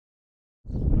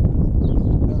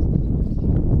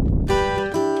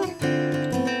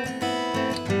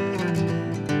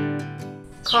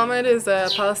Comet is a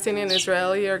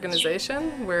Palestinian-Israeli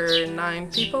organization. We're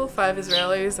 9 people, 5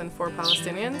 Israelis and 4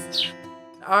 Palestinians.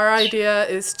 Our idea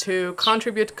is to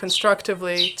contribute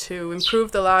constructively to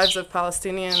improve the lives of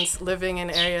Palestinians living in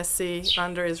Area C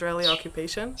under Israeli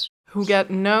occupation, who get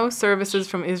no services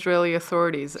from Israeli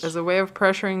authorities as a way of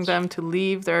pressuring them to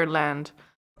leave their land.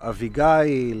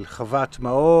 Avigail, Chavat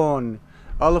Maon,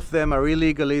 all of them are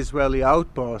illegal Israeli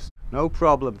outposts. No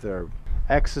problem there.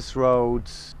 Access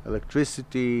roads,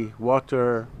 electricity,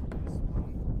 water.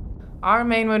 Our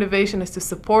main motivation is to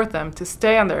support them to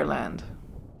stay on their land.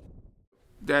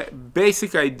 The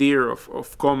basic idea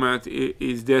of Comet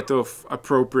is that of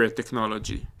appropriate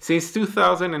technology. Since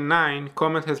 2009,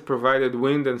 Comet has provided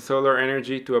wind and solar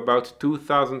energy to about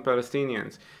 2,000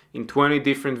 Palestinians in 20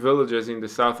 different villages in the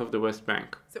south of the West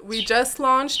Bank. So we just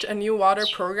launched a new water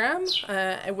program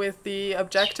with the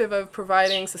objective of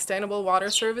providing sustainable water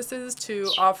services to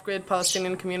off-grid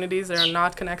Palestinian communities that are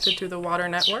not connected to the water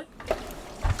network.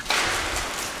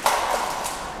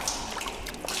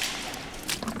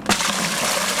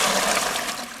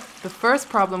 The first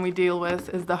problem we deal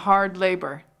with is the hard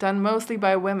labor, done mostly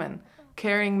by women,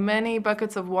 carrying many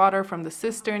buckets of water from the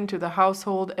cistern to the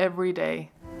household every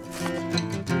day.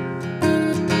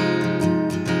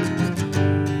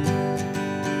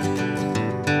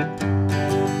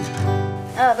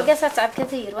 بقيت أتعب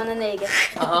كثير وأنا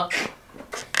نايقة.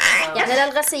 يعني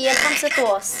للغسيل 5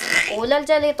 طوس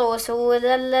وللجلي طوس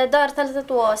وللدار 3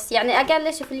 طوس، يعني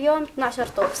أقل شيء في اليوم 12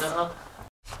 طوس.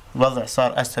 الوضع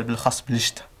صار أسهل بالخاص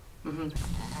بالشتاء.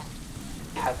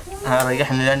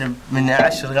 ريحني لأن من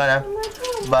 10 غنم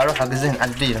بروح أقزهن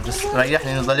على البيرة، بس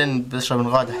ريحني إنه ضلين بشرب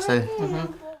الغادة حسين.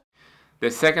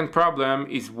 The second problem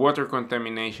is water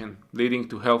contamination, leading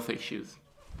to health issues.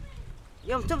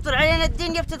 يوم تمطر علينا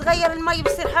الدنيا بتتغير المي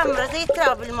بتصير حمرة زي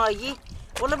التراب المي،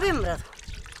 والله بيمرض.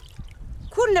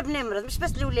 كلنا بنمرض مش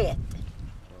بس الولاد.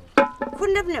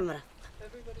 كلنا بنمرض.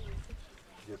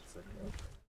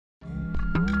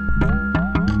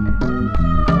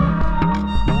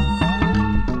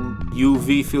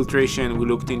 UV filtration, we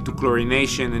looked into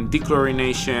chlorination and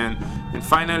dechlorination, and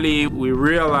finally we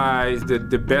realized that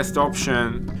the best option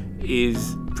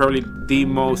is probably the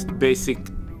most basic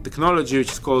technology,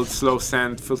 which is called slow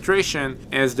sand filtration.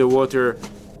 As the water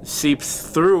seeps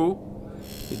through,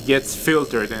 it gets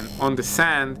filtered, and on the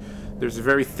sand there's a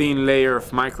very thin layer of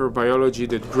microbiology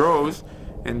that grows,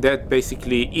 and that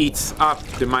basically eats up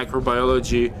the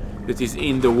microbiology that is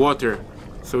in the water,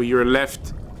 so you're left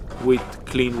with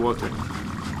clean water.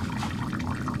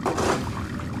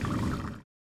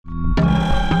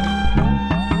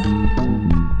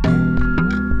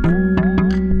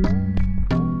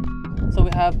 So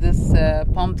we have this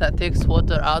pump that takes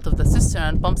water out of the cistern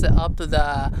and pumps it up to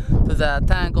the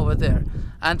tank over there.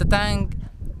 And the tank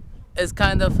is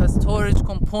kind of a storage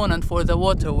component for the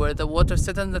water, where the water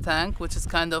sits in the tank, which is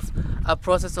kind of a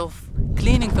process of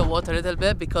cleaning the water a little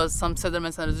bit because some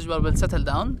sediments and residual will settle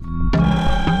down.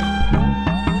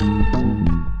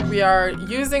 We are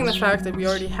using the fact that we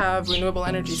already have renewable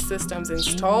energy systems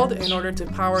installed in order to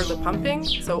power the pumping.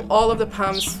 So all of the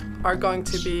pumps are going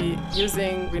to be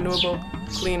using renewable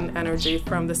clean energy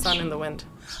from the sun and the wind.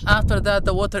 After that,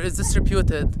 the water is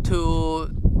distributed to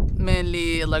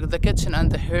mainly like the kitchen and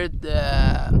the herd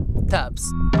taps.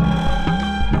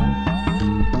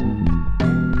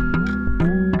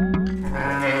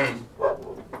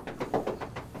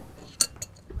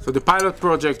 So the pilot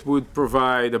project would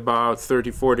provide about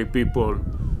 30-40 people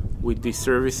with these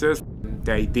services.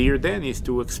 The idea then is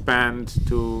to expand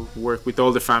to work with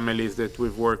all the families that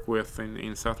we've worked with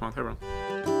in South Mount Hebron.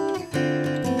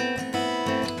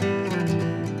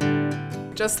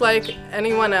 Just like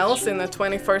anyone else in the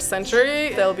 21st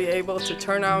century, they'll be able to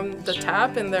turn on the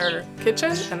tap in their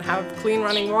kitchen and have clean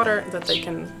running water that they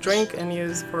can drink and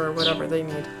use for whatever they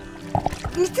need.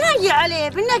 نتريق عليه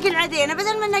بننقل عدينا،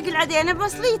 بدل ما ننقل عدينا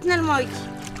بوصليتنا المي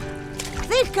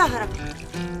زي الكهرباء.